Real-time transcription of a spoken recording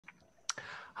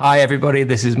Hi, everybody.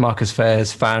 This is Marcus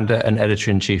Fairs, founder and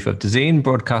editor-in-chief of Dezeen,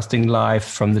 broadcasting live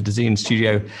from the Dezeen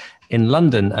studio in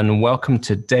London. And welcome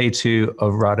to day 2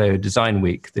 of Rado Design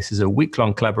Week. This is a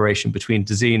week-long collaboration between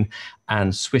Dezeen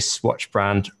and Swiss watch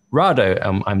brand Rado.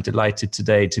 I'm delighted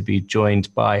today to be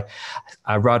joined by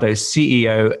Rado's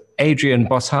CEO, Adrian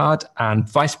Bossard, and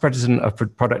Vice President of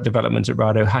Product Development at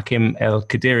Rado, Hakim El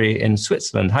Kadiri in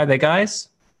Switzerland. Hi there, guys.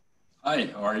 Hi,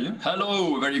 how are you?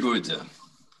 Hello, very good.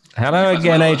 Hello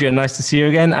again, Adrian. Nice to see you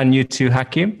again. And you too,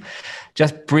 Hakim.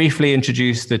 Just briefly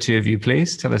introduce the two of you,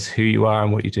 please. Tell us who you are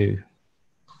and what you do.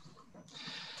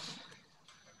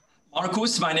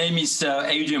 Marcus, my name is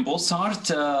Adrian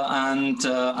Bossard, and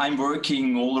I'm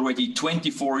working already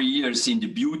 24 years in the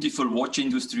beautiful watch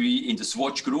industry in the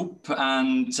Swatch Group.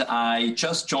 And I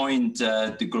just joined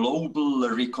the global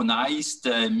recognized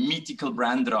mythical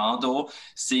brand Rado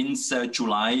since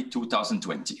July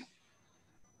 2020.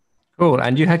 Cool.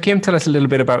 And you, Hakim, tell us a little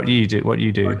bit about what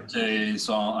you do. Okay,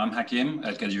 so I'm Hakim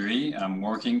El Kadiri. I'm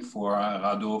working for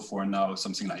Rado for now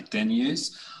something like 10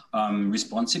 years. I'm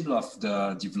responsible of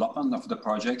the development of the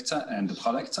project and the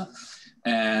product.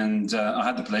 And I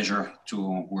had the pleasure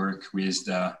to work with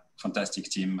the fantastic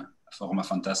team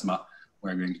Formafantasma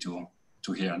we're going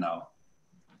to hear now.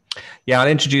 Yeah, I'll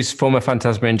introduce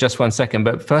Formafantasma in just one second.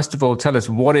 But first of all, tell us,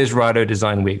 what is Rado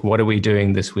Design Week? What are we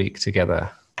doing this week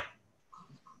together?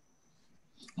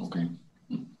 Okay.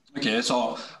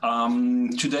 So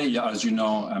today, as you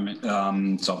know,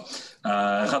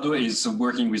 Rado is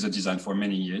working with the design for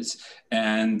many years,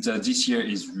 and this year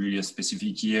is really a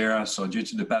specific year. So due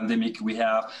to the pandemic we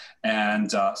have,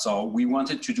 and so we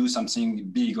wanted to do something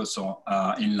big also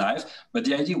in life. But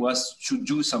the idea was to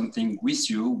do something with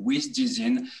you, with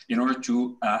Dezeen, in order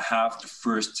to have the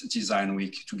first design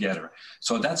week together.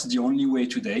 So that's the only way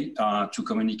today to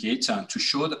communicate, to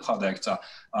show the product.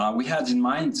 We had in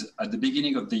mind at the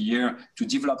beginning of the year to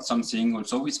develop something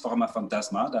also with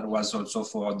Formafantasma that was also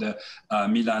for the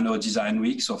Milano Design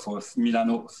Week, so for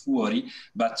Milano Fuori,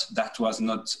 but that was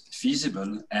not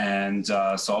feasible. And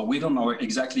so we don't know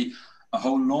exactly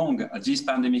how long this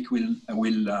pandemic will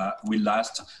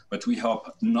last, but we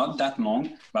hope not that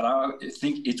long. But I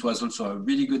think it was also a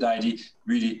really good idea,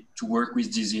 really, to work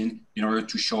with Dezeen in order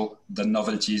to show the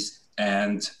novelties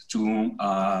and to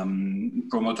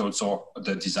promote also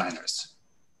the designers.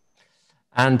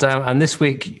 And this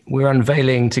week, we're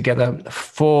unveiling together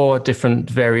 4 different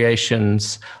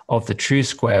variations of the True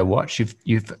Square watch.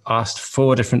 You've asked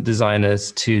 4 different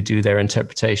designers to do their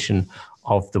interpretation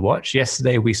of the watch.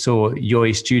 Yesterday, we saw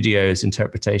Yoi Studio's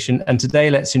interpretation. And today,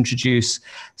 let's introduce,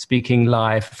 speaking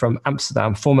live from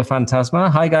Amsterdam, Formafantasma.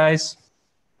 Hi, guys.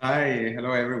 Hi,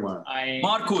 hello everyone. Hi.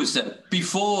 Marcus,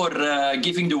 before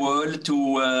giving the word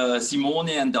to Simone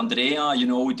and Andrea,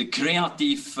 the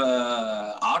creative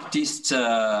artists,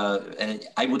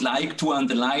 I would like to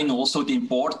underline also the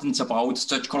importance about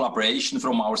such collaboration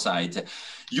from our side.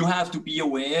 You have to be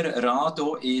aware,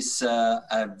 Rado is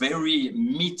a very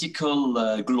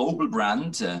mythical global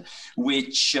brand,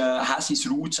 which has its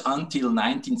roots until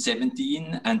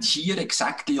 1917. And here,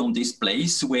 exactly on this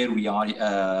place where we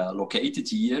are located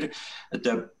here,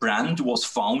 the brand was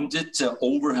founded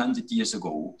over 100 years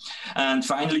ago. And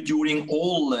finally, during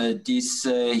all these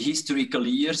historical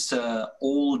years,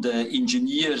 all the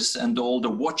engineers and all the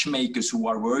watchmakers who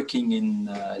are working in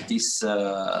this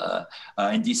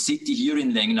city here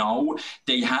in now,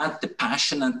 they had the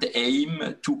passion and the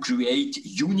aim to create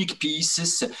unique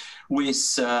pieces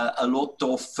with a lot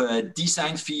of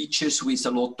design features, with a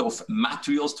lot of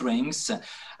material strengths.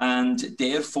 And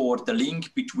therefore, the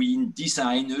link between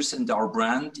designers and our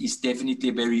brand is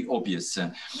definitely very obvious.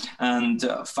 And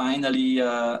finally,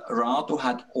 Rado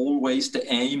had always the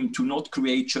aim to not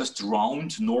create just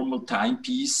round, normal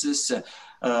timepieces.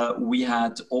 We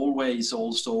had always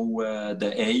also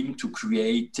the aim to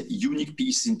create unique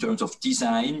pieces in terms of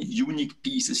design, unique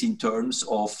pieces in terms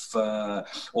of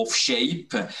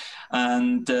shape.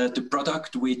 And the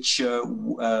product which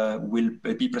will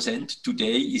be presented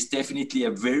today is definitely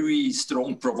a very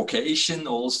strong provocation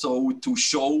also to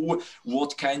show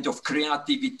what kind of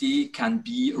creativity can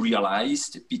be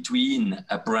realized between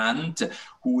a brand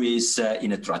who is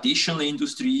in a traditional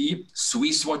industry,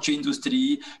 Swiss watch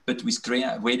industry, but with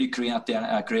very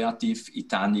creative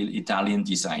Italian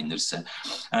designers.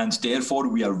 And therefore,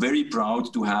 we are very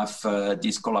proud to have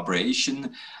this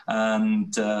collaboration.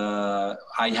 And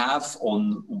I have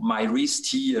on my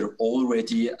wrist here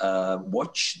already a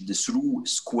watch, the True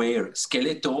Square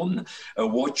Skeleton, a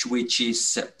watch which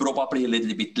is probably a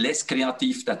little bit less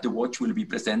creative than the watch will be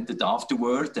presented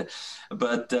afterward.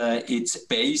 But it's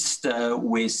based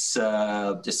with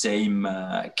the same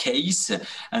case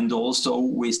and also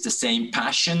with the same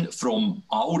passion from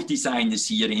our designers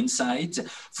here inside,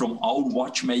 from our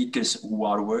watchmakers who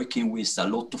are working with a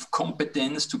lot of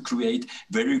competence to create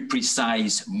very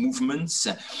precise movements,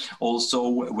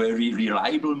 also very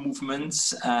reliable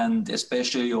movements, and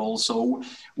especially also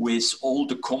with all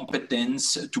the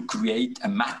competence to create a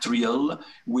material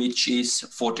which is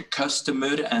for the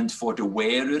customer and for the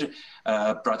wearer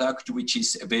product which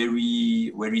is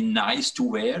very, very nice to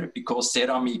wear, because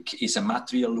ceramic is a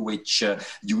material which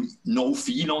you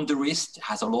feel on the wrist,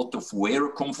 has a lot of wear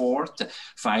comfort.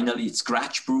 Finally, it's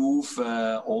scratch proof.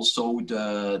 Also,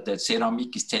 the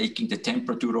ceramic is taking the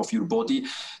temperature of your body.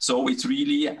 So it's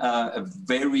really a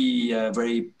very,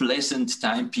 very pleasant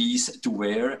timepiece to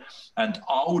wear. And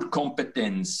our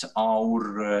competence,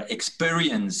 our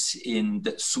experience in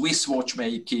the Swiss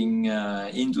watchmaking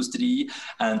industry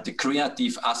and the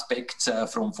creative aspects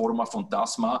from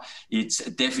Formafantasma, it's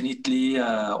definitely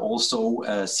also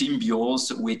a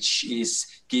symbiosis which is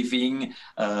giving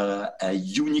a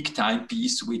unique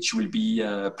timepiece which will be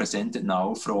presented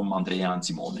now from Andrea and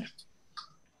Simone.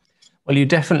 Well, you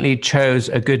definitely chose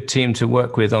a good team to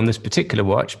work with on this particular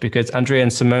watch, because Andrea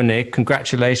and Simone,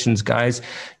 congratulations, guys.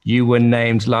 You were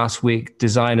named last week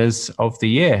Designers of the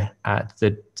Year at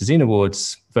the Dezeen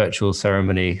Awards virtual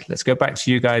ceremony. Let's go back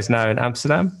to you guys now in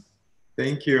Amsterdam.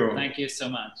 Thank you. Thank you so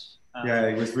much. Yeah,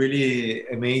 it was really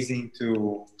amazing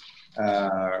to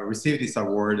receive this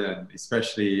award, and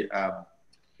especially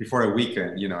before a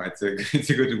weekend. You know, it's a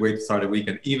good way to start a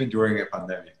weekend, even during a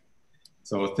pandemic.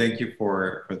 So thank you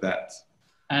for that.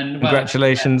 And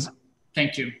congratulations.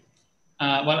 Thank you.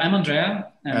 Well, I'm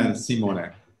Andrea. And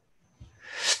Simone.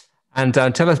 And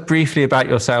tell us briefly about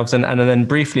yourselves, and then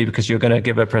briefly, because you're going to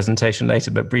give a presentation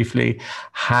later, but briefly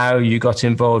how you got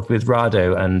involved with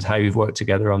Rado and how you've worked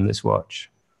together on this watch.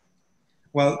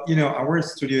 Well, you know, our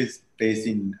studio is based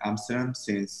in Amsterdam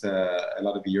since a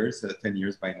lot of years, 10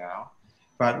 years by now.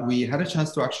 But we had a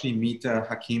chance to actually meet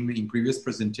Hakim in previous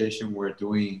presentation we're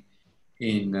doing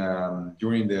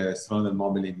during the Salone del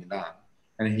Mobile in Milan,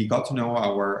 and he got to know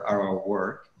our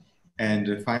work,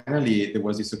 and finally there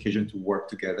was this occasion to work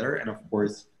together. And of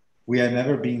course, we have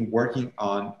never been working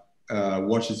on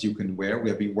watches you can wear.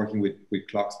 We have been working with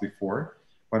clocks before,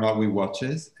 but not with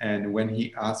watches. And when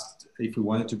he asked if we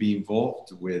wanted to be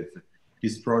involved with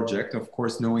his project, of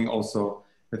course, knowing also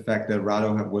the fact that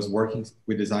Rado was working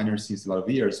with designers since a lot of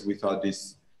years, we thought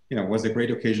this was a great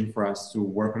occasion for us to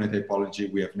work on a typology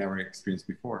we have never experienced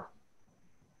before.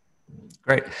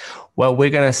 Great. Well, we're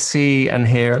going to see and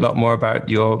hear a lot more about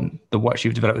the watch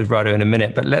you've developed with Rado in a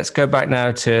minute, but let's go back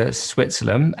now to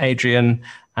Switzerland, Adrian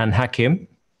and Hakim.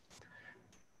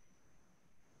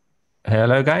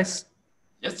 Hello, guys.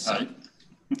 Yes. Hi.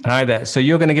 Hi there. So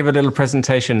you're going to give a little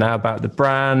presentation now about the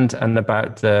brand and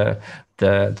about the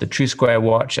True Square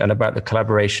watch and about the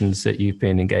collaborations that you've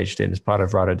been engaged in as part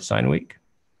of Rado Design Week.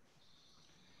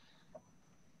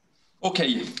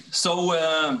 Okay, so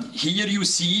here you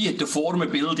see the former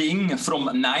building from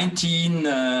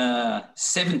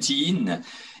 1917.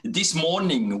 This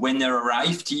morning, when I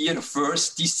arrived here,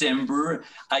 1st December,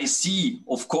 I see,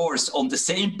 of course, on the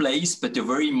same place, but a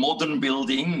very modern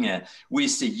building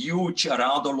with a huge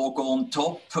Rado logo on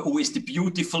top, with the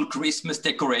beautiful Christmas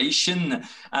decoration,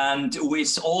 and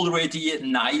with already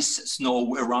nice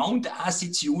snow around, as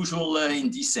it's usual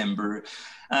in December.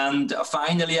 And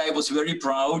finally, I was very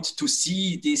proud to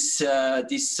see this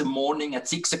morning at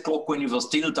 6 o'clock when it was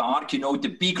still dark,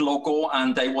 the big logo.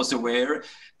 And I was aware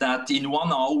that in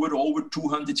 1 hour, over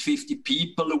 250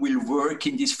 people will work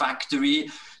in this factory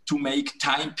to make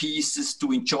timepieces,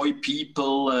 to enjoy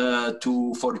people,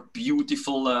 for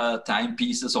beautiful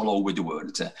timepieces all over the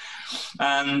world.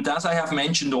 And as I have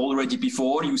mentioned already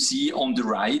before, you see on the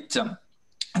right,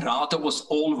 Rado was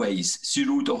always,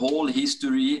 through the whole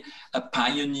history, a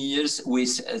pioneer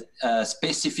with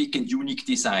specific and unique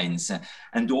designs.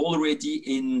 And already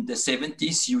in the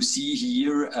 70s, you see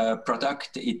here a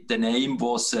product, the name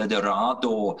was the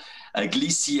Rado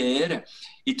Glissier.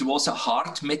 It was a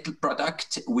hard metal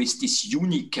product with this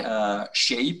unique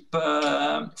shape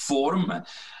form.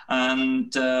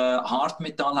 And hard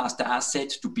metal has the asset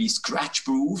to be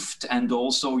scratch-proofed, and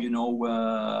also,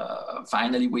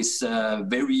 finally with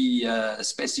very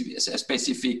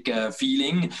specific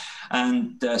feeling.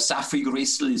 And sapphire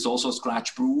crystal is also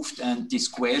scratch-proofed, and the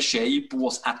square shape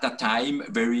was at that time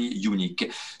very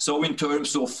unique. So in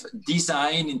terms of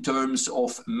design, in terms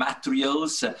of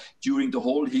materials, during the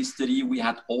whole history, we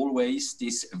had always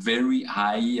this very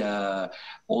high,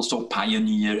 also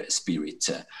pioneer spirit.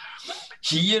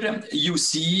 Here you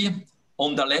see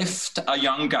on the left a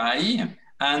young guy,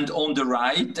 and on the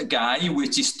right a guy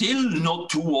which is still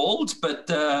not too old, but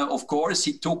of course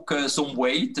he took some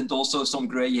weight and also some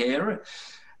gray hair.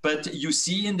 But you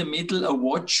see in the middle a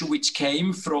watch which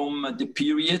came from the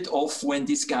period of when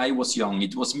this guy was young.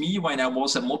 It was me when I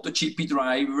was a MotoGP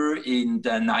driver in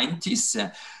the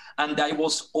 90s. And I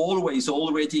was always,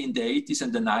 already in the 80s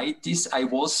and the 90s, I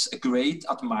was a great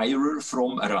admirer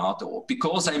from Rado,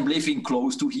 because I'm living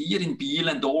close to here in Biel,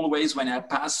 and always when I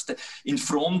passed in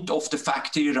front of the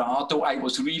factory Rado, I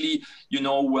was really,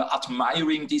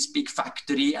 admiring this big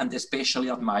factory and especially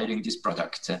admiring this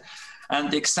product.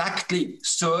 And exactly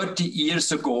 30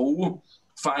 years ago,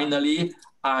 finally,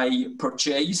 I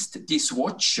purchased this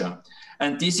watch.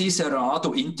 And this is a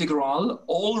Rado Integral,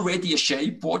 already a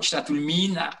shape watch. That will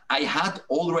mean I had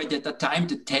already at the time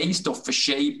the taste of a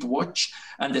shape watch,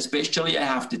 and especially I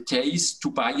have the taste to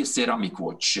buy a ceramic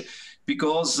watch,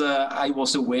 because I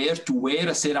was aware to wear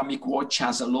a ceramic watch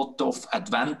has a lot of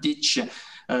advantage.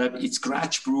 It's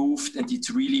scratch-proofed, and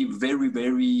it's really very,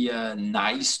 very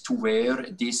nice to wear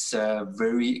this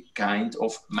very kind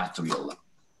of material.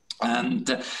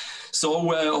 And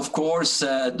so, of course,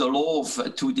 the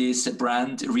love to this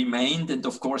brand remained. And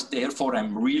of course, therefore,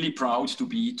 I'm really proud to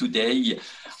be today,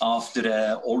 after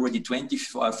already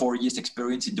 24 years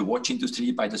experience in the watch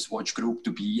industry by the Swatch Group,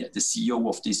 to be the CEO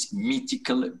of this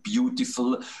mythical,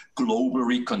 beautiful,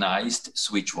 globally recognized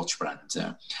Swiss watch brand.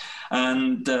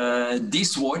 And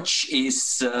this watch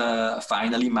is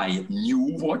finally my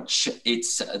new watch.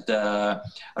 It's the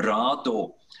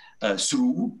Rado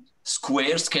True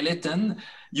Square skeleton.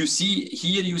 You see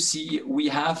here, we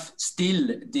have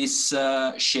still this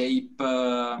shape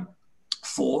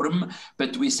form,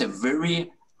 but with a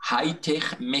very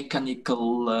high-tech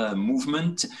mechanical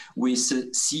movement with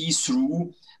a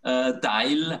see-through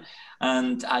dial.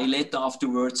 And I let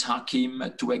afterwards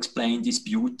Hakim to explain this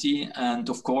beauty, and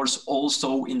of course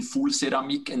also in full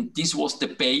ceramic. And this was the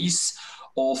base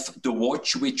of the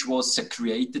watch which was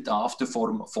created after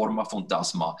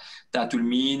Formafantasma. That will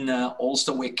mean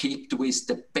also equipped with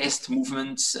the best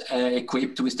movements,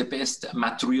 equipped with the best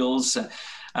materials,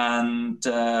 and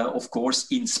of course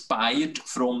inspired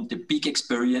from the big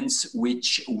experience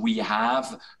which we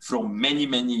have from many,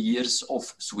 many years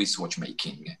of Swiss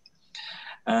watchmaking.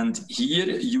 And here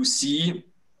you see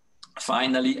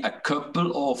finally a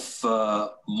couple of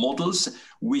models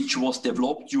which was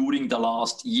developed during the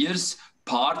last years,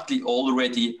 partly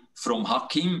already from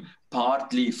Hakim,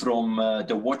 partly from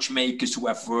the watchmakers who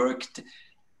have worked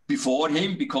before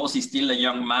him, because he's still a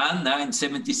young man. In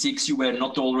 76, you were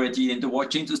not already in the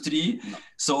watch industry. No.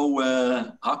 So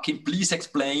Hakim, please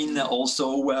explain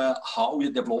also how the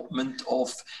development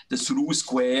of the True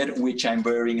Square, which I'm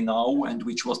wearing now, and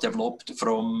which was developed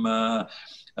from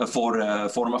for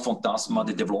Formafantasma,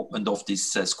 the development of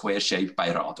this square shape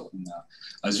by Rado. Yeah.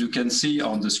 As you can see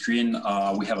on the screen,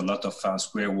 we have a lot of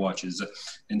square watches.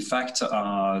 In fact,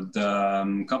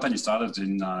 the company started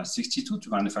in 62 to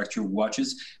manufacture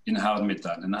watches in hard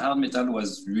metal. And hard metal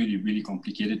was really, really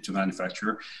complicated to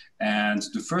manufacture. And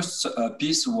the first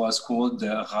piece was called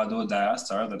the Rado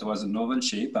Diastar. That was a novel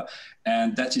shape.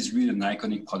 And that is really an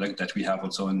iconic product that we have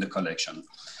also in the collection.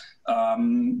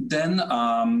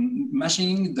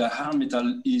 Machining the hard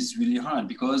metal is really hard,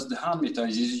 because the hard metal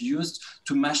is used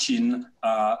to machine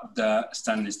the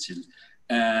stainless steel.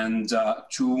 And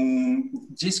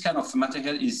this kind of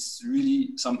material is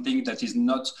really something that is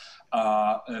not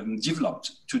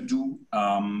developed to do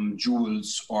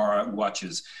jewels or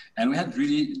watches. And we had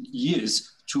really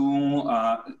years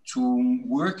to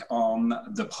work on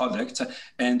the product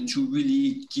and to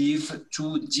really give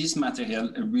to this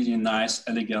material a really nice,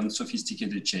 elegant,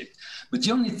 sophisticated shape. But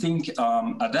the only thing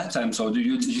at that time, so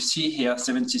you see here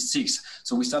 76,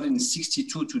 so we started in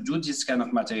 62 to do this kind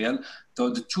of material. So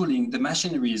the tooling, the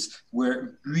machineries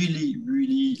were really,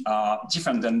 really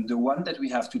different than the one that we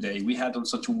have today. We had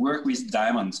also to work with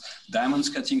diamonds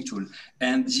cutting tool.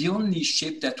 And the only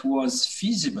shape that was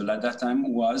feasible at that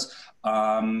time was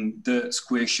the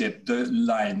square shape, the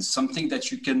lines, something that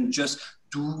you can just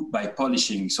do by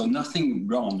polishing. So nothing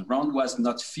round. Round was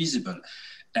not feasible.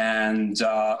 And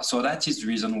so that is the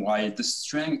reason why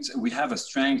we have a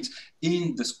strength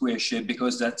in the square shape,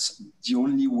 because that's the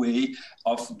only way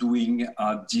of doing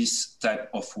this type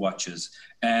of watches.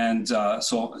 And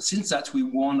so since that, we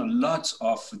won a lot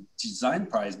of design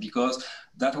prize, because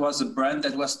that was a brand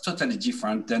that was totally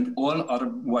different than all other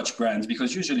watch brands,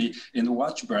 because usually in the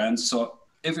watch brands, so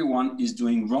everyone is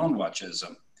doing round watches.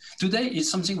 Today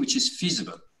is something which is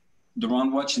feasible, the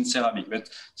round watch in ceramic, but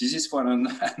this is for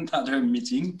another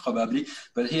meeting probably.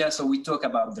 But here, so we talk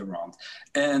about the round.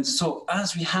 And so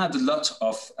as we had a lot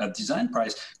of design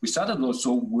prize, we started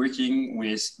also working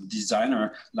with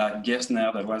designer like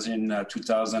Gersner, that was in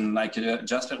 2000, like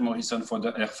Jasper Morrison for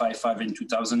the R55 in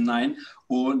 2009,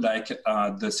 or like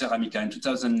the Ceramica in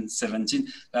 2017.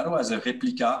 That was a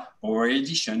replica or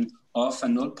edition of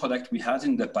an old product we had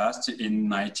in the past in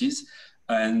 90s.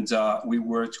 And we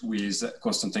worked with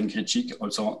Konstantin Gricic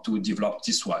also to develop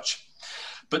this watch.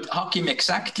 But Hakim,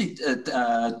 exactly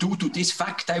due to this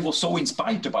fact, I was so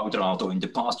inspired about Rado in the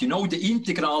past. You know, the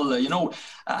integral,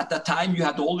 at that time you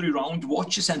had all round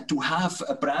watches, and to have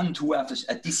a brand who have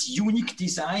this unique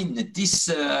design, this,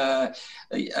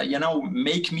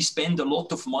 make me spend a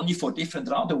lot of money for different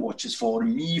Rado watches, for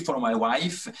me, for my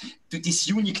wife, to this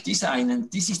unique design.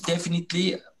 And this is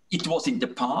definitely... It was in the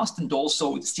past, and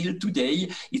also still today,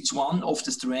 it's one of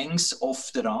the strengths of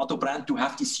the Rado brand to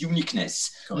have this uniqueness,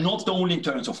 correct, not only in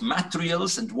terms of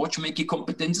materials and watchmaking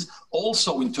competences,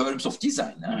 also in terms of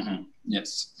design. Mm-hmm.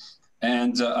 Yes.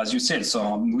 And as you said,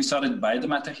 so we started by the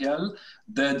material.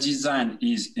 The design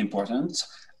is important.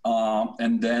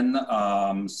 And then,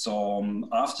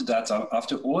 after that,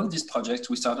 after all these projects,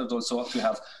 we started also to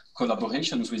have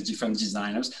collaborations with different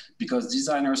designers, because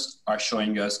designers are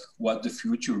showing us what the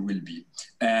future will be.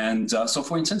 And so,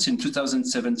 for instance, in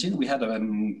 2017, we had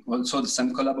also the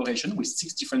same collaboration with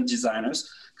 6 different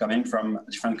designers coming from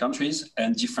different countries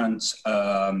and different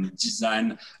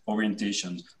design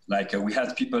orientations. Like we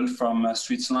had people from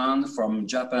Switzerland, from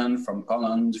Japan, from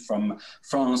Poland, from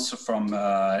France, from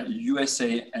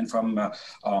USA, and from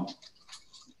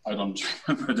I don't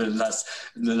remember the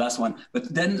last one,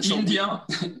 but then India.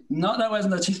 No, that was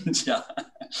not India.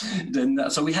 Then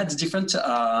so we had different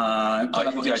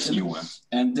collaboration,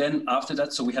 and then after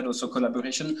that, so we had also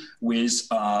collaboration with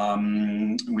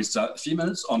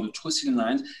females on the True Square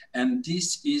line, and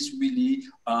this is really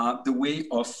the way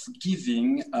of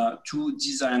giving to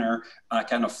designer a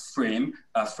kind of frame.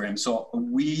 So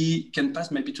we can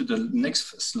pass maybe to the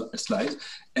next slide.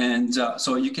 And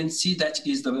so you can see that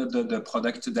is the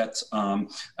product that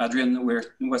Adrian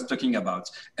was talking about.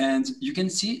 And you can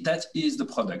see that is the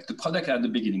product at the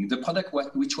beginning, the product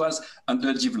which was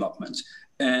under development.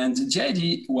 And the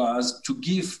idea was to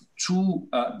give to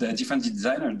the different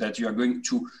designers that you are going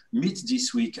to meet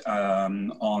this week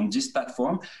on this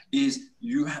platform is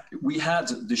we had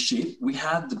the shape, we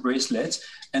had the bracelets,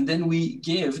 and then we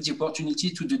gave the opportunity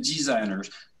to the designers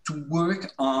to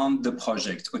work on the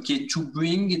project, okay, to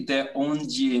bring their own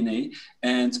DNA.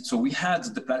 And so we had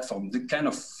the platform, the kind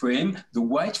of frame, the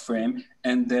white frame,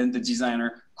 and then the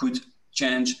designer could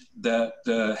change the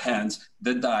hands,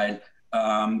 the dial,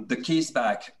 the case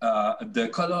back, the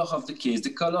color of the case,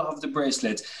 the color of the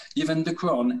bracelet, even the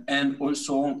crown, and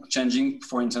also changing,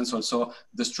 for instance, also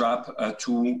the strap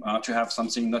to have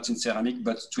something not in ceramic,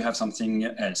 but to have something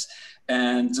else.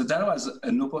 And that was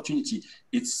an opportunity.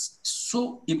 It's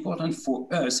so important for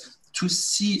us to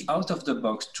see out of the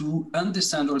box, to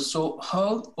understand also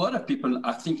how other people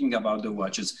are thinking about the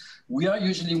watches. We are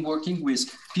usually working with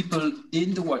people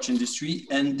in the watch industry,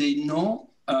 and they know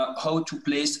how to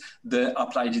place the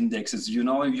applied indexes. You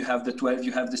know, you have the 12,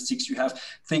 you have the 6, you have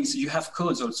things, you have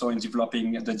codes also in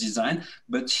developing the design.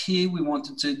 But here we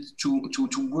wanted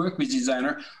to work with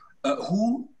designer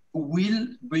who will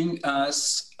bring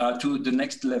us to the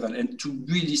next level and to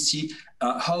really see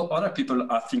how other people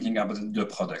are thinking about the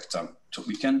product. So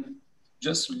we can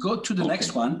just go to the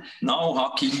next one. Now,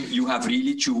 Hakim, you have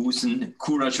really chosen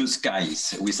courageous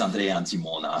guys with Andrea and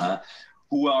Simone,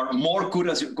 who are more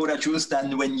courageous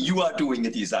than when you are doing a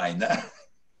design.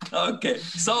 Okay,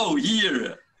 so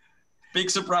here, big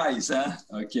surprise.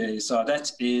 Okay, so that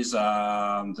is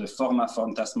the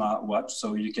Formafantasma watch.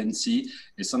 So you can see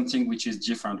it's something which is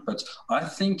different. But I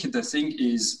think the thing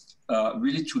is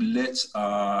really to let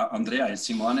Andrea and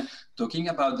Simone talking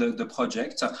about the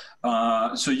project.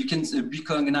 So you can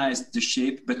recognize the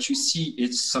shape, but you see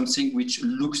it's something which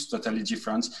looks totally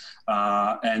different.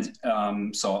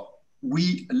 So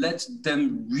we let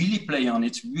them really play on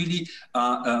it, really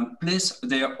place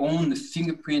their own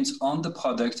fingerprints on the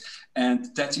product. And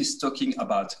that is talking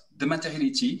about the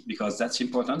materiality, because that's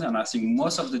important. And I think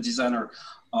most of the designers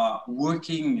are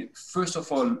working, first of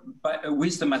all,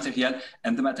 with the material,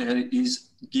 and the material is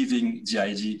giving the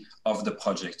idea of the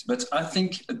project. But I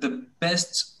think the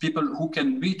best people who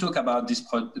can really talk about this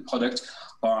product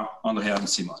are Andrea and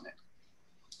Simone.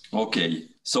 Okay,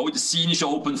 so the scene is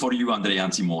open for you, Andrea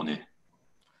and Simone.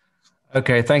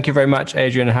 Okay, thank you very much,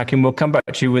 Adrian and Hakim. We'll come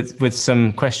back to you with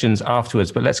some questions afterwards,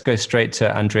 but let's go straight to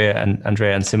Andrea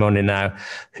and Simone now,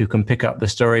 who can pick up the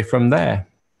story from there.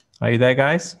 Are you there,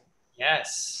 guys?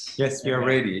 Yes. Yes, we are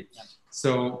ready. Yeah.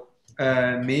 So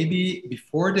maybe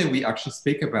before that we actually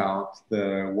speak about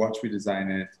the watch we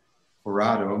designed for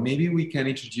Rado, maybe we can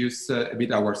introduce a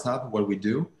bit ourselves, what we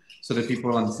do, so that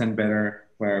people understand better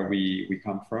where we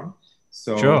come from.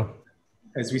 So. Sure.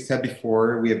 As we said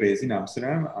before, we are based in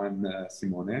Amsterdam. I'm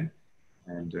Simone,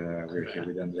 and we're here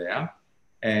with Andrea.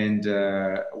 And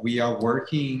we are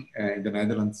working in the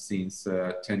Netherlands since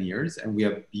 10 years, and we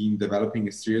have been developing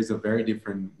a series of very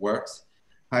different works,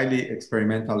 highly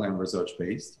experimental and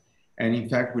research-based. And in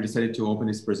fact, we decided to open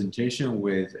this presentation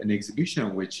with an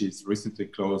exhibition which is recently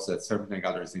closed at Serpentine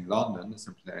Galleries in London, the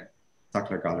Serpentine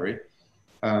Sackler Gallery,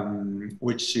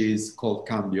 which is called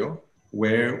Cambio,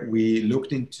 where we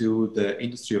looked into the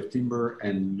industry of timber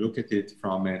and look at it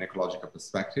from an ecological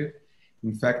perspective.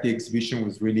 In fact, the exhibition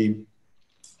was really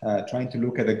trying to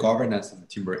look at the governance of the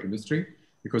timber industry,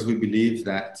 because we believe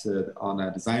that on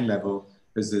a design level,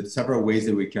 there's several ways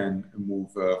that we can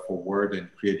move forward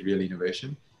and create real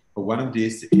innovation. But one of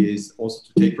these is also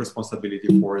to take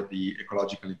responsibility for the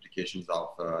ecological implications of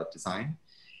design.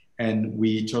 And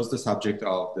we chose the subject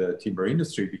of the timber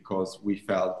industry because we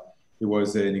felt it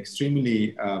was an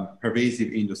extremely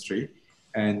pervasive industry,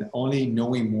 and only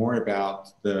knowing more about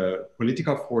the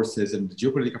political forces and the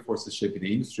geopolitical forces shaping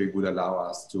the industry would allow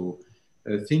us to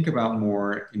think about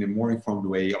more in a more informed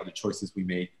way of the choices we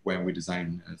make when we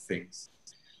design things.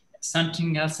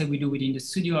 Something else that we do within the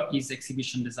studio is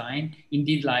exhibition design.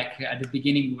 Indeed, like at the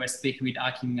beginning, we were speaking with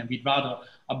Hakim and with Rado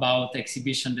about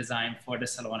exhibition design for the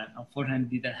salon, and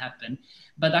unfortunately it didn't happen.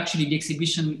 But actually the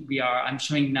exhibition I'm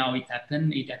showing now, it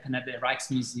happened at the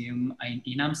Rijksmuseum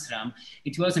in Amsterdam.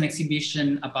 It was an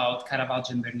exhibition about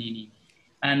Caravaggio and Bernini.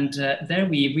 And there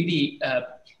we really,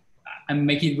 I'm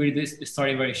making the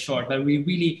story very short, but we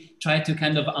really try to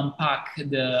kind of unpack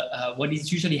what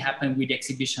is usually happened with the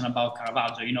exhibition about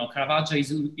Caravaggio. You know, Caravaggio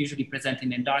is usually present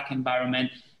in a dark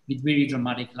environment with really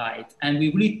dramatic light. And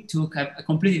we really took a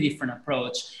completely different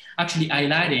approach, actually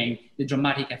highlighting the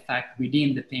dramatic effect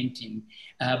within the painting,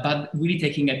 but really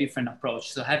taking a different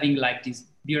approach. So having like this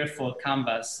beautiful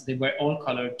canvas, they were all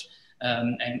colored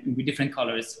and with different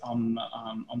colors on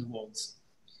the walls.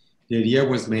 The idea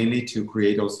was mainly to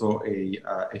create also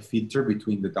a filter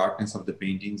between the darkness of the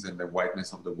paintings and the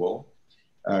whiteness of the wall,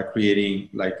 creating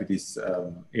like these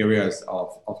areas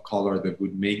of color that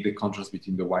would make the contrast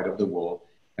between the white of the wall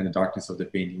and the darkness of the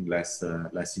painting less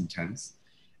intense.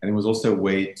 And it was also a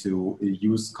way to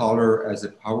use color as a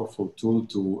powerful tool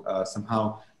to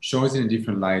somehow show us in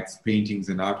different lights paintings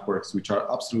and artworks which are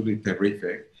absolutely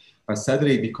terrific. But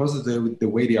sadly, because of the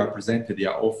way they are presented, they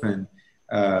are often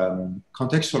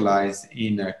contextualized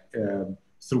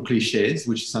through cliches,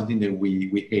 which is something that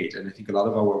we hate. And I think a lot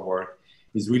of our work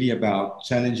is really about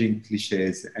challenging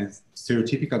cliches and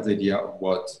stereotypical idea of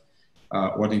what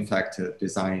in fact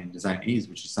design is,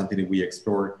 which is something that we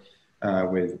explore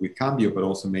with Cambio, but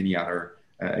also many other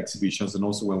exhibitions, and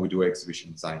also when we do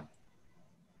exhibition design.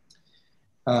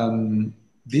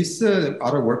 This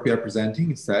other work we are presenting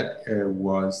instead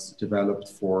was developed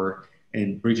for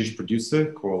a British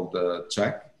producer called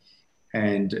Czech,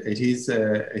 and it is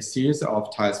a series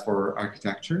of tiles for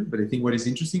architecture. But I think what is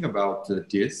interesting about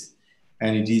this,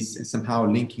 and it is somehow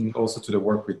linking also to the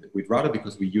work with Rado,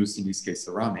 because we use in this case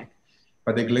ceramic,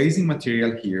 but the glazing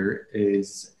material here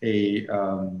is a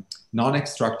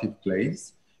non-extractive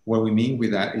glaze. What we mean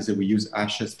with that is that we use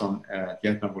ashes from the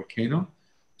Etna volcano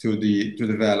to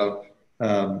develop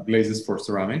glazes for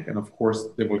ceramic, and of course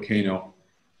the volcano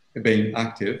being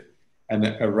active and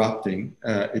erupting,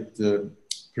 it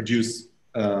produces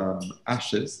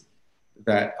ashes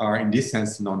that are in this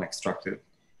sense non-extractive.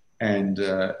 And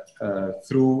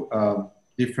through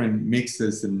different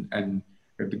mixes and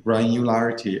the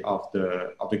granularity of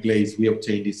the glaze, we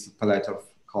obtain this palette of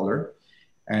color.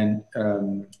 And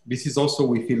this is also,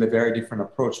 we feel, a very different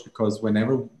approach, because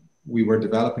whenever we were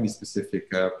developing a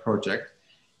specific project,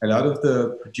 a lot of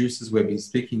the producers we've been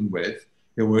speaking with,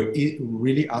 they were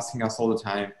really asking us all the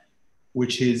time,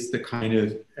 which is the kind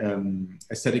of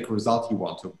aesthetic result you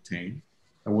want to obtain.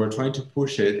 And we're trying to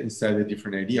push it instead of a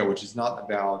different idea, which is not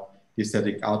about the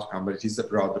aesthetic outcome, but it is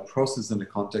about the process and the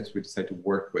context we decide to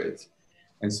work with.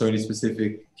 And so in a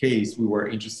specific case, we were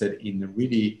interested in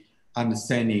really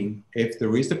understanding if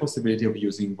there is the possibility of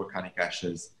using volcanic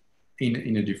ashes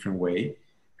in a different way,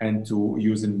 and to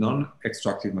use a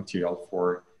non-extractive material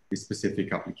for this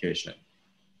specific application.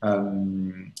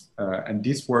 And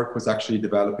this work was actually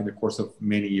developed in the course of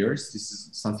many years. This is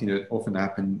something that often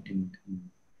happens in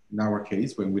our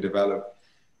case when we develop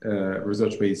a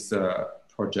research-based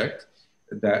project,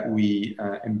 that we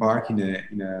embark in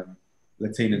a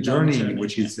let's say in a journey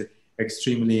which is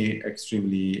extremely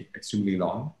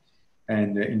long.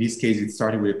 And in this case, it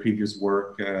started with a previous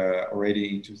work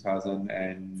already in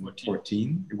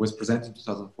 2014. It was presented in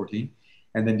 2014.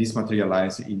 And then this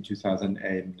materialized in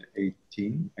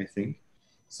 2018, I think.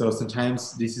 So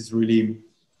sometimes this is really,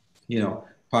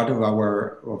 part of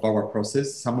our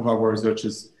process. Some of our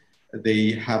researchers,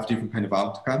 they have different kind of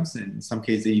outcomes. And in some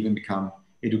cases, they even become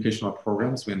educational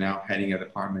programs. We're now heading a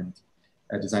department,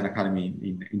 a design academy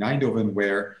in Eindhoven,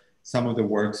 where some of the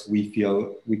works we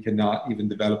feel we cannot even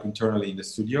develop internally in the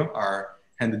studio are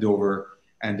handed over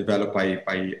and developed by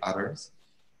others.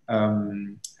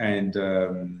 And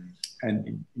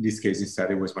in this case,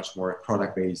 instead, it was much more a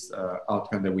product-based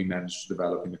outcome that we managed to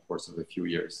develop in the course of a few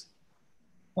years.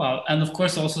 Well, and of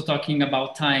course, also talking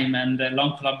about time and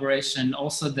long collaboration,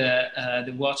 also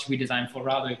the watch we designed for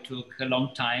Rado took a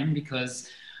long time, because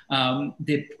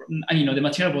the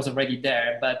material was already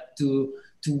there, but to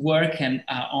work and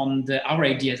on our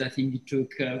ideas, I think it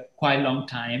took quite a long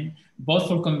time, both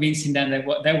for convincing them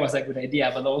that was a good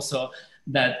idea, but also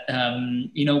that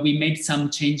we made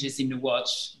some changes in the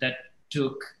watch that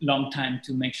took a long time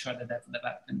to make sure that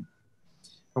happened.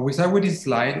 We start with this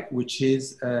slide, which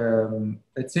is,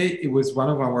 let's say it was one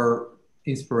of our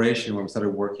inspiration when we started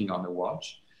working on the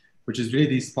watch, which is really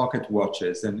these pocket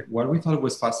watches. And what we thought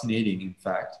was fascinating, in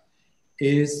fact,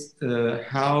 is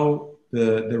how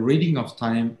the reading of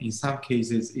time in some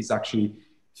cases is actually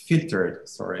filtered.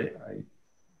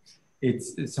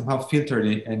 It's somehow filtered,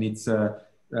 and it's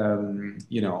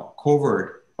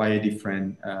covered by a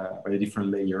different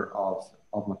layer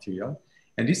of material.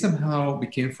 And this somehow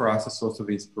became for us a source of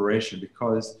inspiration,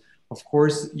 because of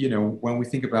course, when we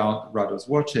think about Rado's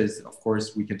watches, of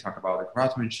course, we can talk about the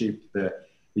craftsmanship, the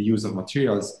use of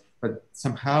materials, but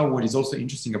somehow what is also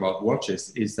interesting about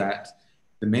watches is that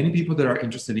the many people that are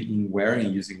interested in wearing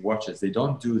and using watches, they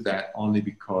don't do that only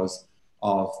because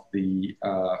of the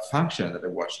function that the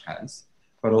watch has,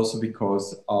 but also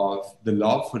because of the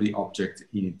love for the object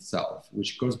in itself,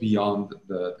 which goes beyond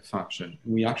the function.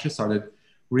 We actually started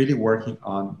really working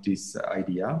on this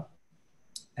idea,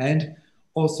 and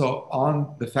also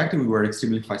on the fact that we were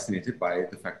extremely fascinated by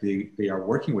the fact that they are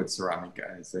working with ceramic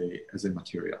as a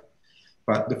material.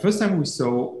 But the first time we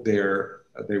saw their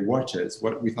watches,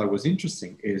 what we thought was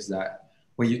interesting is that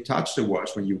when you touch the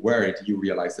watch, when you wear it, you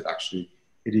realize that actually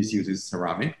it uses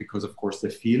ceramic, because of course the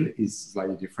feel is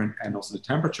slightly different, and also the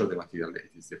temperature of the material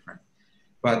is different.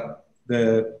 But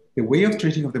the way of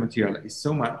treating of the material is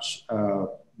so much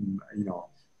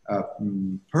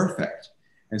perfect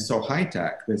and so high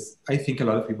tech that I think a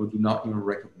lot of people do not even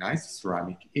recognize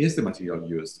ceramic is the material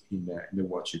used in the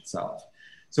watch itself.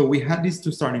 So we had these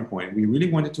two starting points. We really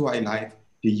wanted to highlight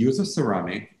the use of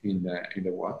ceramic in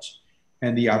the watch,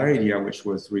 and the other idea, which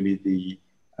was really the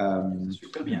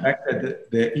fact that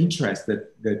the interest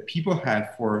that people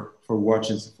have for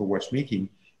watches, for watchmaking,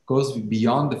 goes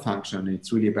beyond the function.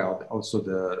 It's really about also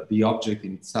the object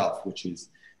in itself, which is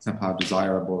somehow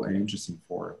desirable and interesting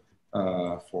for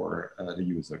the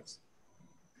users.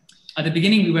 At the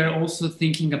beginning, we were also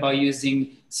thinking about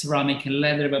using ceramic and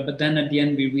leather, but then at the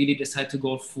end, we really decided to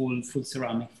go full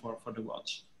ceramic for the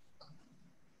watch.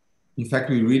 In fact,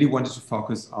 we really wanted to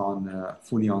focus on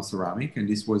fully on ceramic, and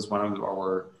this was one of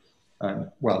our,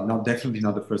 definitely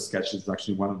not the first sketch. It's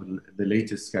actually one of the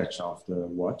latest sketch of the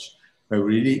watch. But we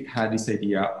really had this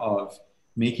idea of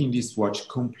making this watch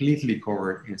completely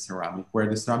covered in ceramic, where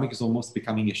the ceramic is almost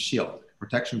becoming a shield, a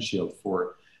protection shield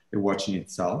for the watch in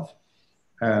itself.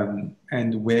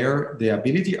 And where the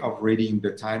ability of reading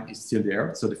the time is still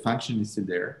there, so the function is still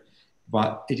there,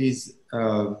 but it is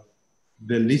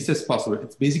the least as possible.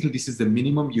 It's basically, this is the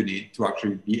minimum you need to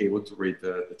actually be able to read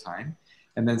the time.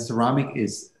 And then ceramic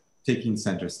is taking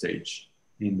center stage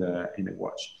in the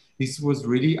watch. This was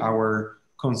really our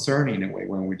concern in a way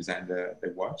when we designed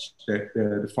the watch.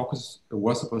 The focus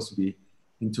was supposed to be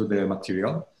into the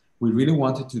material. We really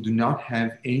wanted to do not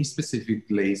have any specific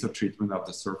glaze or treatment of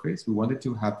the surface. We wanted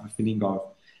to have the feeling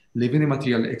of leaving the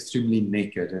material extremely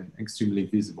naked and extremely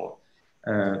visible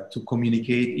to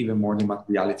communicate even more the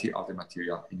materiality of the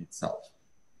material in itself.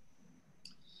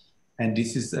 And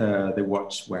this is the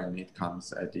watch when it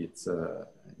comes at its,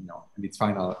 in its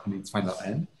final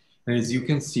end. And as you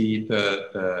can see,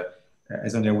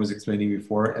 as Andrea was explaining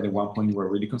before, at one point we were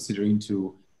really considering to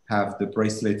have the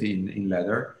bracelet in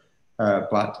leather,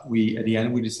 but at the end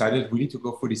we decided really to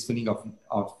go for this feeling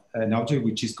of an object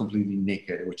which is completely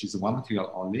naked, which is one material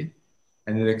only,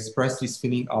 and it expressed this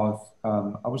feeling of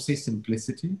I would say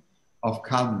simplicity, of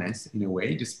calmness in a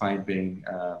way, despite being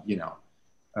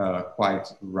quite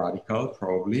radical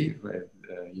probably,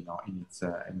 in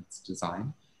its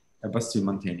design, but still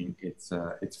maintaining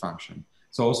its function.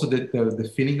 So also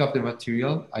the feeling of the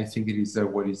material, I think it is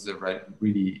what is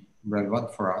really relevant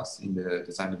for us in the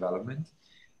design development,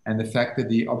 and the fact that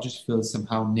the object feels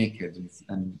somehow naked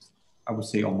and I would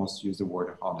say almost use the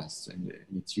word honest in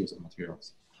its use of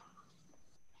materials.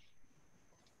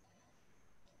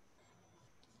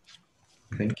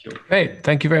 Thank you. Great,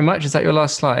 thank you very much. Is that your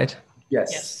last slide?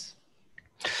 Yes.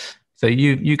 So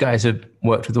you guys have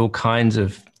worked with all kinds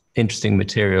of interesting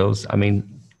materials. I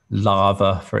mean,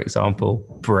 lava, for example,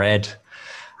 bread.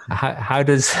 How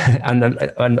does,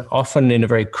 and often in a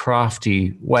very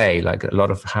crafty way, like a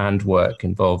lot of handwork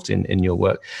involved in your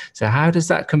work. So how does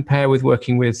that compare with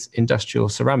working with industrial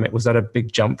ceramic? Was that a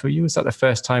big jump for you? Was that the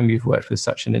first time you've worked with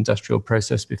such an industrial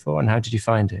process before? And how did you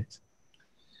find it?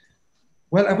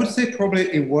 Well, I would say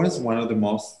probably it was one of the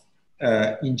most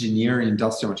engineering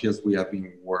industrial materials we have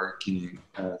been working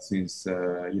since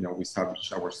we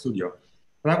established our studio.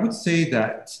 But I would say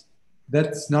that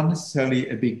that's not necessarily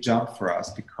a big jump for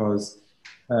us, because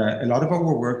a lot of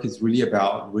our work is really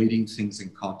about reading things in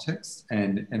context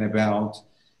and about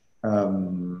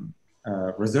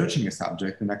researching a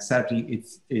subject and accepting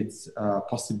its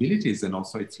possibilities and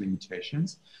also its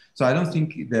limitations. So I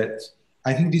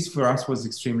think this for us was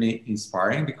extremely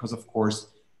inspiring, because of course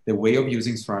the way of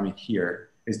using ceramic here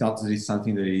is not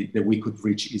something that we could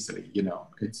reach easily.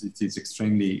 It's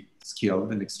extremely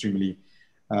skilled and extremely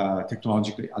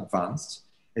technologically advanced.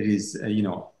 It is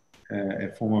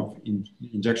a form of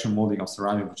injection molding of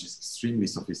ceramic which is extremely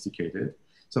sophisticated.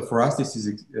 So for us this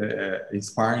is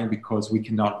inspiring, because we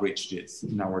cannot reach this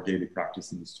in our daily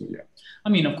practice in the studio. I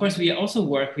mean, of course, we also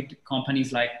work with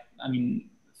companies like,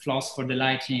 Floss for the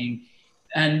lighting,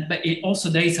 but it also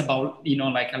there is about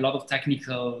like a lot of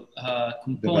technical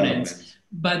components,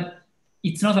 but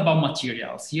it's not about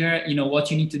materials. Here,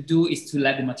 what you need to do is to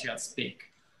let the materials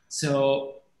speak.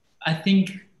 So I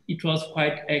think it was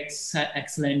quite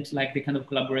excellent, like the kind of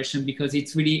collaboration, because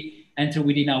it's really entered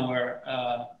within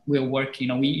our way of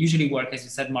working. We usually work, as you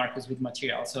said, Marcus, with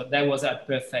materials. So that was a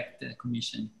perfect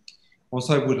commission.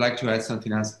 Also, I would like to add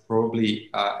something else, probably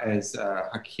as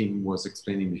Hakim was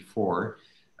explaining before.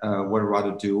 What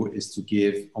Rado do is to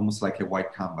give almost like a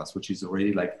white canvas, which is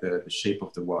already like the shape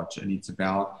of the watch, and it's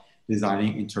about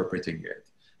designing, interpreting it.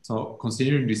 So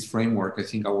considering this framework, I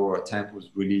think our attempt was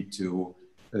really to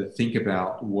think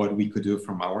about what we could do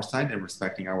from our side and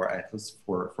respecting our ethos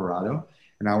for Rado.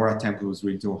 And our attempt was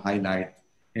really to highlight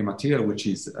a material which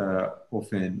is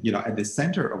often, at the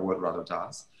center of what Rado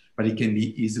does, but it can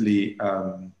be easily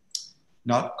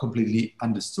not completely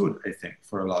understood, I think,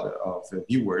 for a lot of the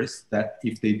viewers, that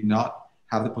if they did not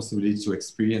have the possibility to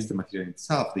experience the material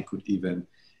itself, they could even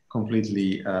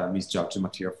completely misjudge the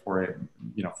material for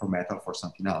metal, for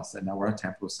something else. And our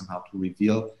attempt was somehow to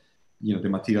reveal, the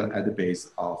material at the base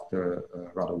of the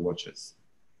Rado watches.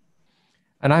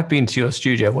 And I've been to your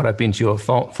studio, I've been to your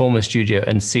former studio,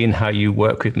 and seen how you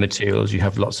work with materials. You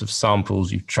have lots of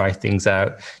samples, you try things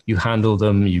out, you handle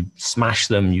them, you smash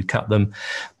them, you cut them.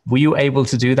 Were you able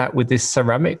to do that with this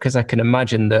ceramic? Because I can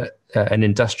imagine that an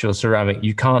industrial ceramic,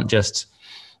 you can't just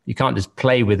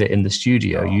play with it in the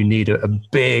studio. You need a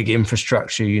big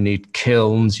infrastructure, you need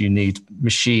kilns, you need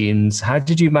machines. How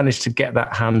did you manage to get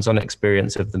that hands-on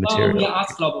experience of the material? We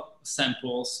asked a lot of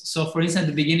samples. So for instance,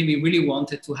 at the beginning, we really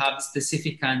wanted to have a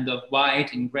specific kind of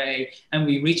white and gray, and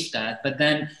we reached that. But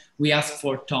then we asked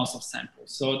for tons of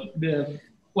samples. So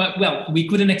well, we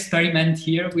couldn't experiment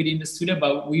here within the studio,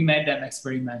 but we made them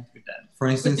experiment with them. For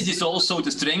instance, but it is also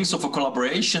the strength of a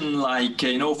collaboration like,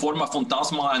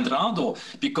 Formafantasma and Rado,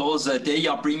 because they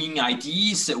are bringing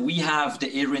ideas. We have the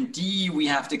R&D, we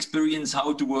have the experience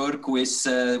how to work with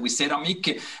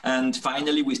ceramic. And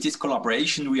finally, with this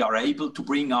collaboration, we are able to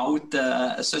bring out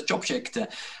such object.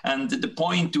 And the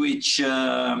point which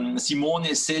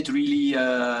Simone said really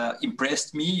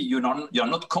impressed me. You're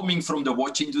not coming from the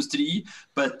watch industry,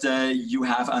 but you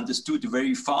have understood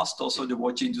very fast also the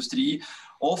watch industry.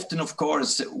 often, of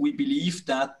course, we believe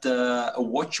that a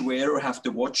watch wearer have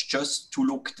the watch just to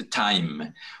look the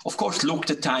time. Of course, look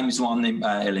the time is one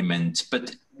element,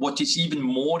 but what is even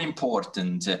more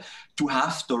important, to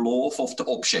have the love of the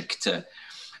object.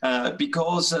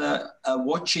 Because a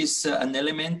watch is an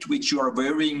element which you are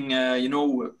wearing,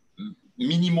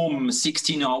 minimum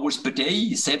 16 hours per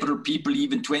day, several people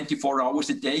even 24 hours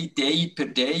a day, day per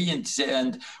day,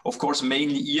 and of course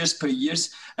mainly years per years.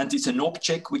 And it's an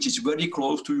object which is very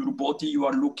close to your body. You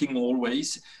are looking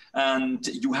always, and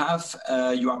you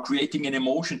are creating an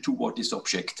emotion toward this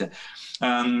object.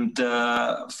 And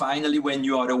finally, when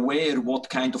you are aware what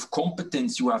kind of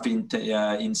competence you have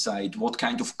inside, what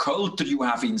kind of culture you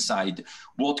have inside,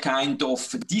 what kind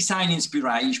of design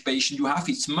inspiration you have,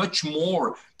 it's much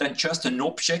more than just an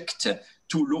object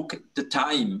to look at the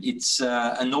time. It's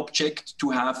an object to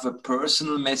have a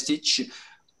personal message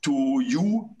to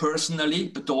you personally,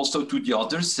 but also to the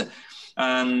others.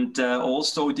 And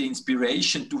also the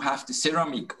inspiration to have the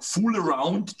ceramic full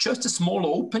around, just a small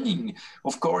opening.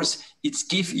 Of course, it's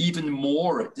give even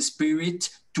more the spirit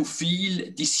to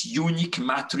feel this unique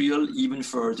material even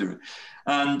further.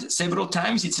 And several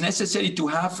times it's necessary to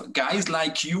have guys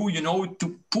like you,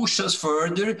 to push us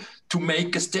further, to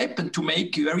make a step and to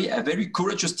make a very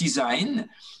courageous design.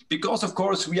 Because, of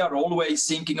course, we are always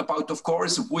thinking about, of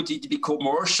course, would it be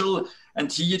commercial? And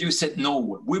here you said,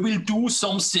 no, we will do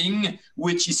something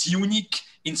which is unique,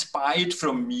 inspired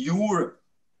from your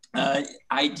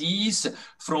ideas,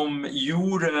 from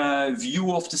your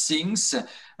view of the things.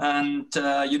 And,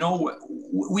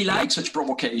 we like such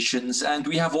provocations, and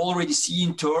we have already seen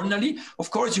internally.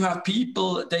 Of course, you have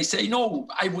people, they say, no,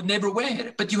 I would never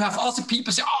wear. But you have other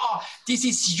people say, this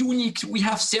is unique. We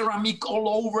have ceramic all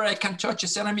over. I can touch a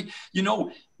ceramic.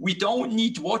 We don't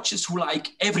need watches who like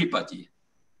everybody.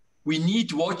 We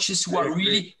need watches who are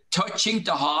really touching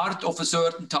the heart of a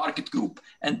certain target group.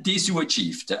 And this you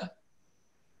achieved.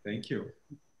 Thank you.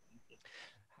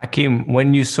 Hakim,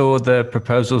 when you saw the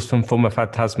proposals from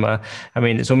Formafantasma, I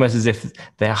mean, it's almost as if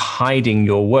they're hiding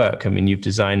your work. I mean, you've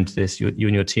designed this, you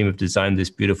and your team have designed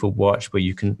this beautiful watch where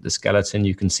the skeleton,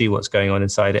 you can see what's going on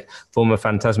inside it.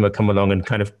 Formafantasma come along and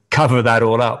kind of cover that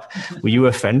all up. Were you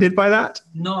offended by that?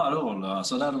 No, at all.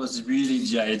 So that was really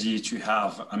the idea to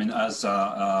have. I mean, as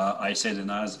I said, and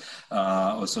as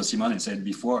also Simone said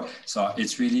before, so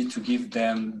it's really to give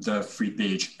them the free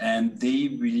page, and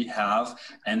they really have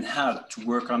and had to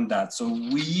work on that. So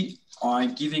we are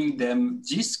giving them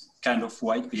this kind of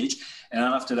white page, and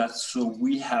after that, so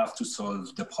we have to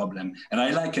solve the problem. And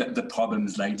I like the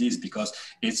problems like this because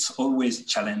it's always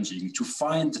challenging to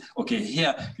find, okay,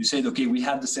 here you said, okay, we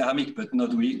had the ceramic, but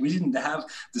not we didn't have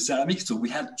the ceramic, so we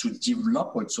had to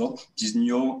develop also this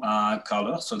new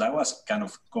color. So that was kind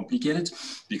of complicated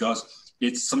because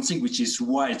it's something which is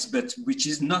white, but which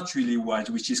is not really white,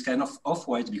 which is kind of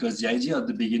off-white, because the idea at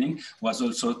the beginning was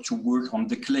also to work on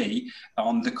the clay,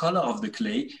 on the color of the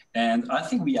clay. And I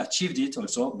think we achieved it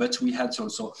also, but we had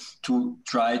also to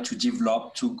try to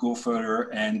develop, to go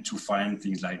further and to find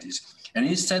things like this. And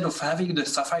instead of having the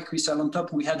sapphire crystal on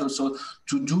top, we had also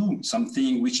to do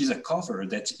something which is a cover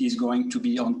that is going to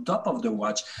be on top of the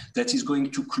watch, that is going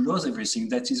to close everything,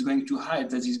 that is going to hide,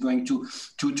 that is going to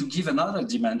give another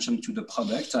dimension to the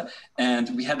product.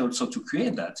 And we had also to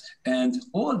create that. And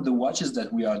all the watches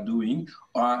that we are doing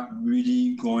are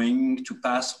really going to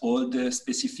pass all the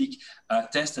specific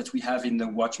tests that we have in the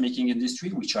watchmaking industry,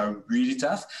 which are really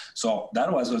tough. So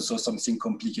that was also something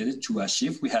complicated to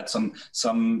achieve. We had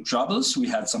some troubles, we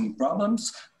had some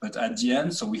problems, but at the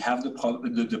end, so we have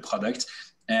the product.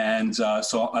 And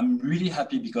so I'm really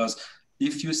happy because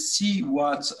if you see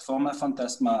what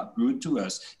Formafantasma brought to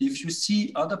us, if you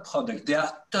see other products, they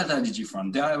are totally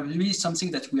different. They are really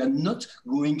something that we are not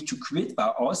going to create by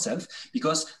ourselves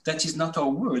because that is not our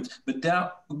word, but they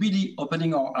are really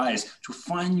opening our eyes to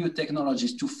find new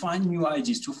technologies, to find new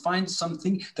ideas, to find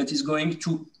something that is going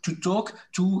to talk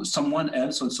to someone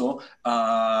else also,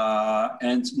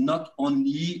 and not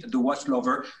only the watch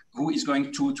lover who is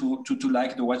going to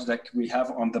like the watch that we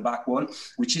have on the back wall,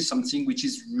 which is something which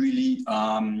is really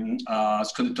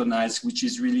skeletonized, which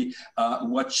is really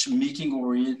watchmaking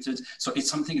oriented. So it's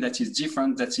something that is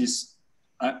different, that is,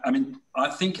 I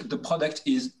think the product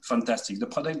is fantastic. The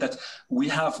product that we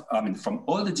have, from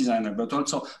all the designers, but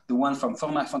also the one from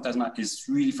Formafantasma is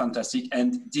really fantastic.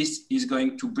 And this is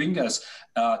going to bring us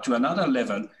to another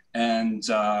level. And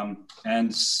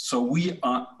so we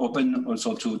are open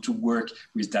also to work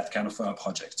with that kind of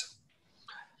project.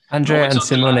 Andrea and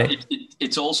Simone.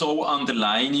 it's also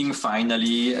underlining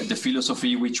finally the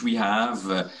philosophy which we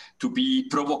have to be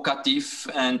provocative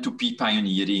and to be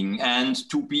pioneering and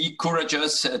to be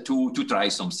courageous to try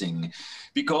something.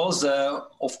 Because,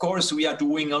 of course, we are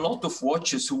doing a lot of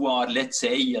watches who are, let's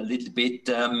say, a little bit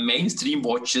mainstream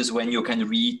watches when you can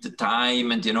read the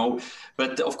time and,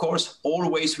 but of course,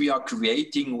 always we are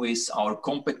creating with our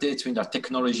competence, with our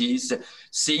technologies,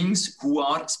 things who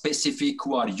are specific,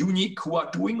 who are unique, who are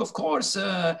doing, of course,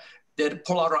 they're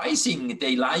polarizing,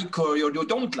 they like or you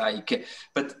don't like.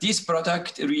 But this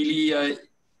product really,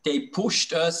 they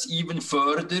pushed us even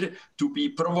further to be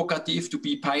provocative, to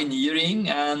be pioneering.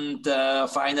 And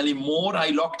finally, more I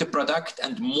look the product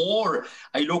and more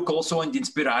I look also in the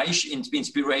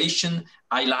inspiration.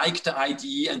 I like the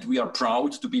idea and we are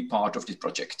proud to be part of this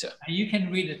project. You can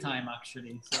read the time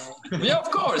actually. So. Yeah, of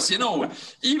course,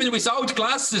 even without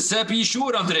glasses, be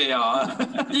sure,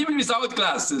 Andrea, even without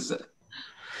glasses.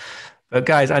 But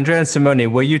guys, Andrea and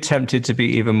Simone, were you tempted to be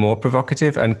even more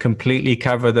provocative and completely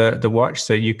cover the watch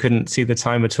so you couldn't see the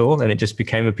time at all and it just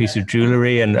became a piece of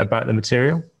jewelry and about the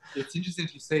material? It's interesting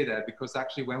you say that because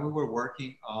actually when we were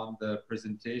working on the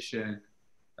presentation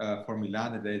for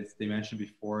Milan that they mentioned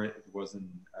before, it wasn't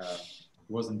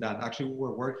done. Actually, we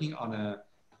were working on a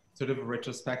sort of a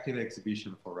retrospective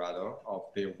exhibition for Rado of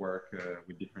their work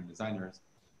with different designers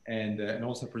and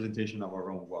also a presentation of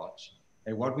our own watch.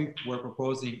 And what we were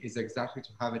proposing is exactly to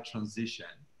have a transition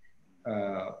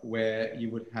where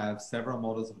you would have several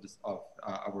models of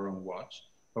our own watch,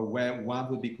 but where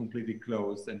one would be completely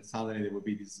closed and suddenly there would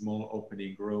be this small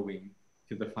opening growing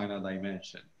to the final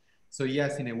dimension. So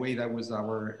yes, in a way that was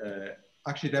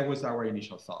our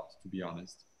initial thought, to be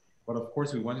honest. But of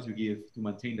course we wanted to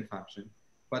maintain the function,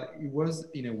 but it was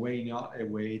in a way not a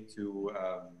way to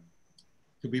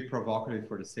be provocative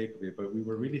for the sake of it, but we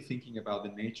were really thinking about the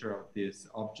nature of this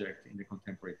object in the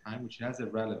contemporary time, which has a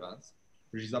relevance,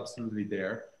 which is absolutely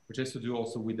there, which has to do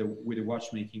also with the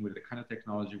watchmaking, with the kind of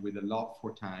technology, with the love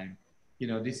for time.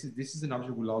 This is an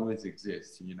object will always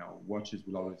exist. Watches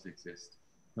will always exist,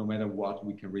 no matter what.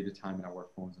 We can read the time in our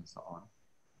phones and so on,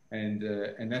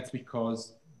 and that's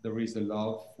because there is a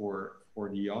love for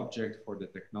the object, for the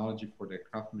technology, for the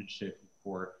craftsmanship,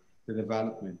 for the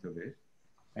development of it.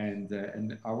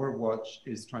 And our watch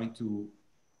is trying to,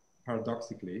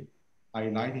 paradoxically,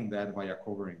 highlighting that via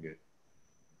covering it.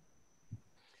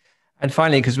 And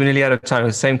finally, because we're nearly out of time,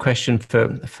 the same question for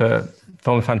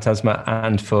Formafantasma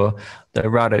and for the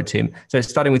Rado team. So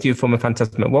starting with you,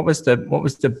 Formafantasma, what was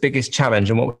the biggest challenge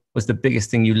and what was the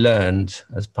biggest thing you learned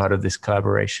as part of this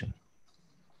collaboration?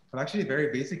 Well, actually, a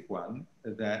very basic one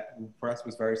that for us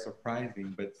was very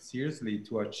surprising, but seriously,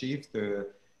 to achieve the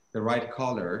right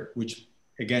color, which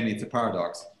again, it's a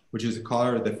paradox, which is a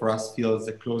color that for us feels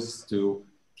the closest to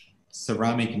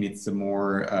ceramic in its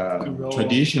more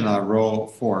traditional raw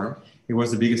form. It was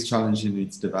the biggest challenge in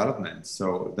its development.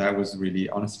 So that was really,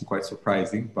 honestly, quite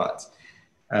surprising. But,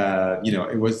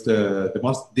 it was the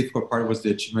most difficult part was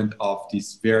the achievement of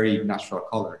this very natural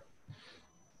color.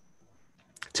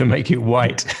 To make it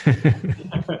white.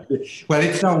 Well,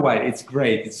 it's not white, it's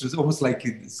gray. It's just almost like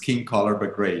skin color,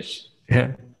 but grayish.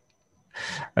 Yeah.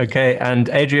 Okay, and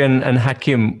Adrian and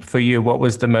Hakim, for you, what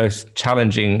was the most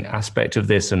challenging aspect of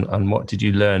this and what did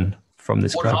you learn from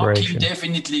this collaboration? Hakim,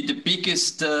 definitely the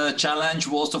biggest challenge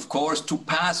was, of course, to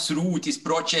pass through this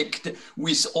project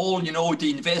with all, the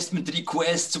investment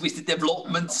requests, with the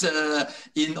developments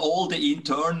in all the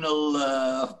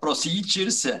internal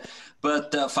procedures.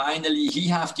 But finally, he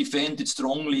has defended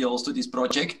strongly also this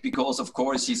project because, of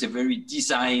course, he's a very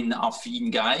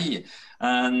design-affine guy.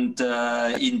 And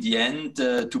in the end,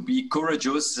 to be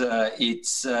courageous,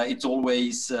 it's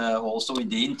always also in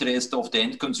the interest of the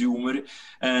end consumer.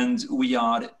 And we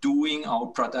are doing our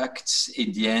products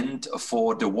in the end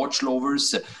for the watch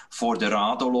lovers, for the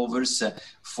Rado lovers,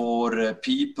 for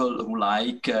people who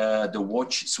like the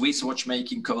Swiss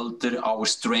watchmaking culture, our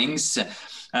strengths.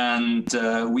 And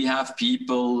we have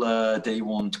people, they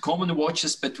want common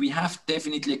watches, but we have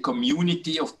definitely a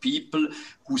community of people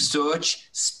who search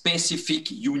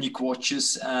specific unique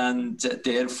watches. And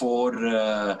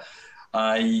therefore,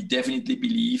 I definitely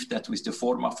believe that with the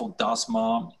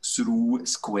Formafantasma True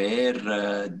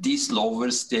Square, these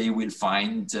lovers, they will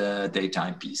find their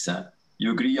timepiece.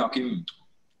 You agree, Hakim?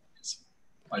 Yes,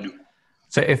 I do.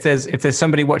 So if there's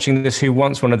somebody watching this who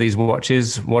wants one of these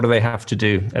watches, what do they have to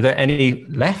do? Are there any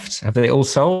left? Have they all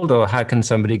sold, or how can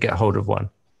somebody get hold of one?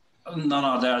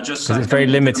 No, they're just because it's very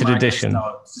limited edition.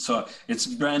 Now. So it's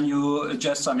brand new,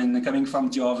 just coming from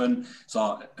the oven,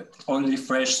 so only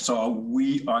fresh. So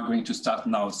we are going to start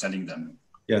now selling them.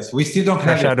 Yes, we still don't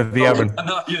fresh have out of the oven.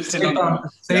 No, you still don't.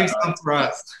 Save some for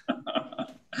us.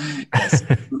 Yes,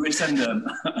 we will send them.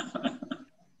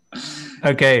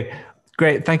 Okay,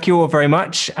 great. Thank you all very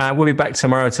much. We'll be back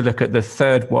tomorrow to look at the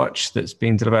third watch that's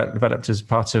been developed as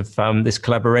part of this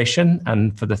collaboration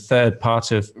and for the third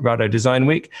part of Rado Design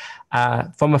Week.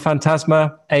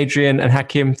 Formafantasma, Adrian and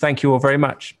Hakim, thank you all very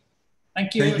much.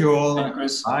 Thank you. Thank you all. Bye,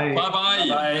 Chris. Bye. Bye-bye.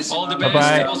 Bye. All the Bye-bye.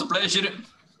 best. It was a pleasure.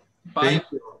 Bye. Thank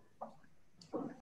you.